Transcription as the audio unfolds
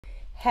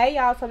Hey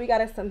y'all, so we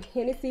got us some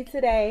Hennessy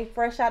today,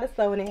 fresh out of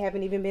stove and it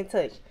haven't even been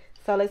touched.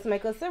 So let's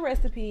make us a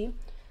recipe.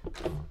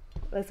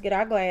 Let's get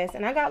our glass.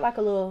 And I got like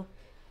a little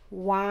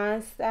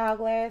wine style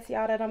glass,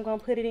 y'all, that I'm going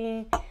to put it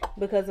in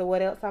because of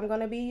what else I'm going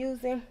to be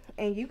using.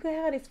 And you can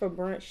have this for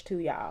brunch too,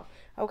 y'all.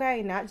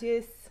 Okay, not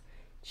just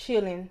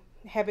chilling.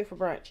 Have it for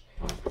brunch.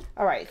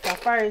 Alright, so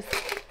first,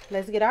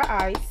 let's get our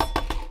ice.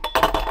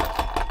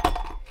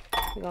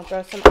 We're going to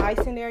throw some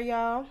ice in there,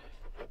 y'all.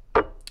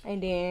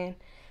 And then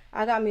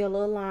I got me a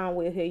little lime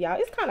wheel here, y'all.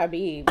 It's kind of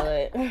big,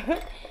 but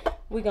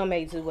we're going to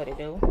make do what it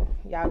do.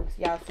 Y'all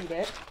see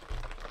that?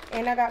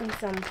 And I got me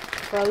some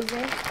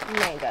frozen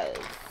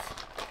mangoes.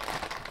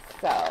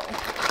 So,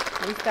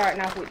 we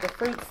starting off with the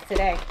fruits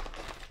today.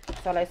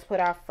 So, let's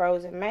put our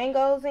frozen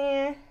mangoes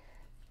in.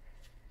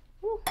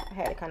 Ooh, I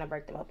had to kind of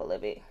break them up a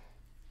little bit.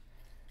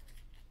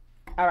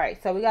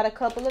 Alright, so we got a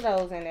couple of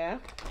those in there.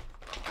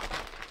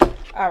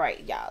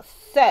 Alright, y'all.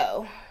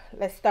 So,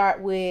 let's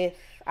start with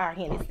our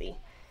Hennessy.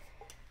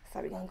 So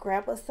we're going to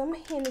grab us some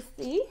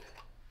Hennessy.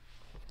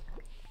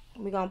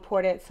 We're going to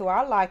pour that to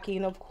our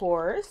liking, of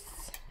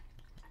course.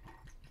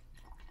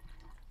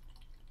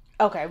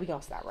 Okay, we're going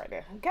to stop right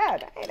there.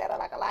 God, ain't that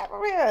like a lot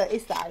for real?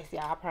 It's the ice,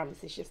 y'all. I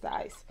promise it's just the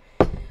ice.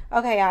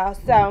 Okay, y'all.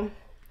 So,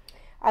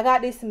 I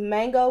got this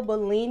mango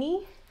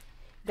Bellini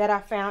that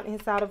I found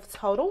inside of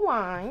Total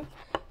Wine.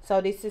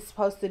 So, this is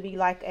supposed to be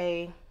like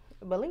a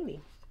Bellini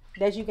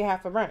that you can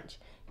have for brunch.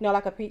 You know,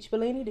 like a peach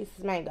Bellini. This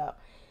is mango.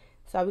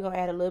 So, we're going to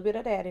add a little bit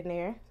of that in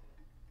there.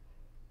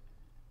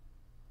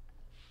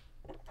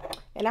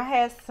 And I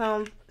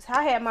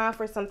had mine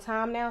for some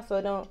time now, so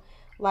it don't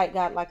like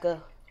got like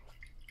a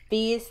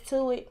fizz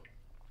to it.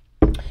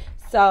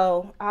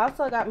 So I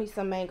also got me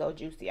some mango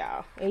juice,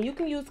 y'all. And you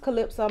can use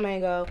Calypso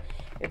mango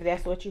if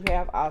that's what you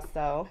have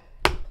also.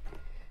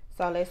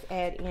 So let's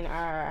add in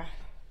our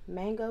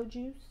mango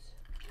juice.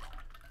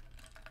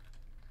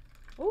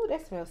 Ooh,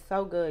 that smells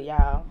so good,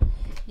 y'all.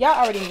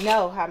 Y'all already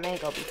know how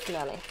mango be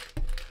smelling.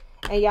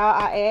 And y'all,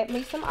 I add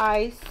me some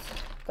ice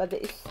for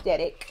the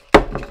aesthetic.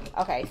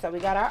 Okay, so we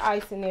got our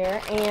ice in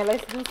there, and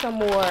let's do some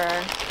more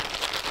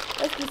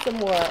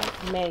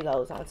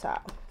mangoes on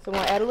top. So we're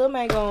gonna add a little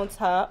mango on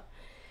top.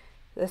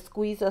 Let's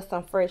squeeze us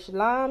some fresh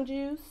lime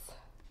juice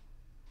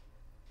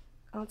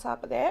on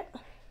top of that.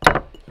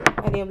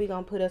 And then we're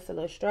gonna put us a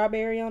little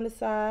strawberry on the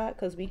side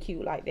because we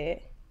cute like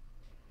that.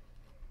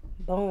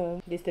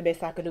 Boom. This is the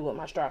best I could do with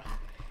my straw.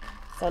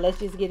 So let's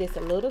just give this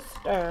a little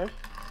stir.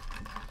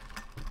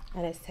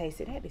 And let's taste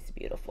it. That is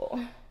beautiful.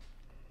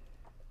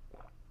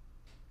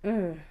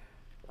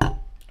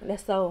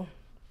 That's so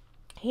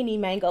Henny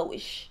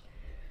mango-ish.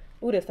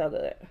 Ooh, that's so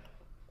good.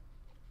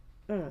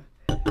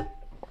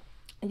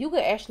 You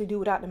could actually do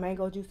without the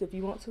mango juice if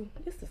you want to.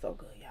 This is so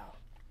good,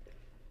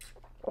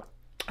 y'all.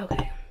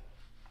 Okay.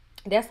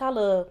 That's our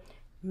little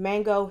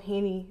mango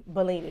Henny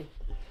Bellini.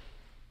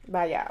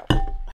 Bye, y'all.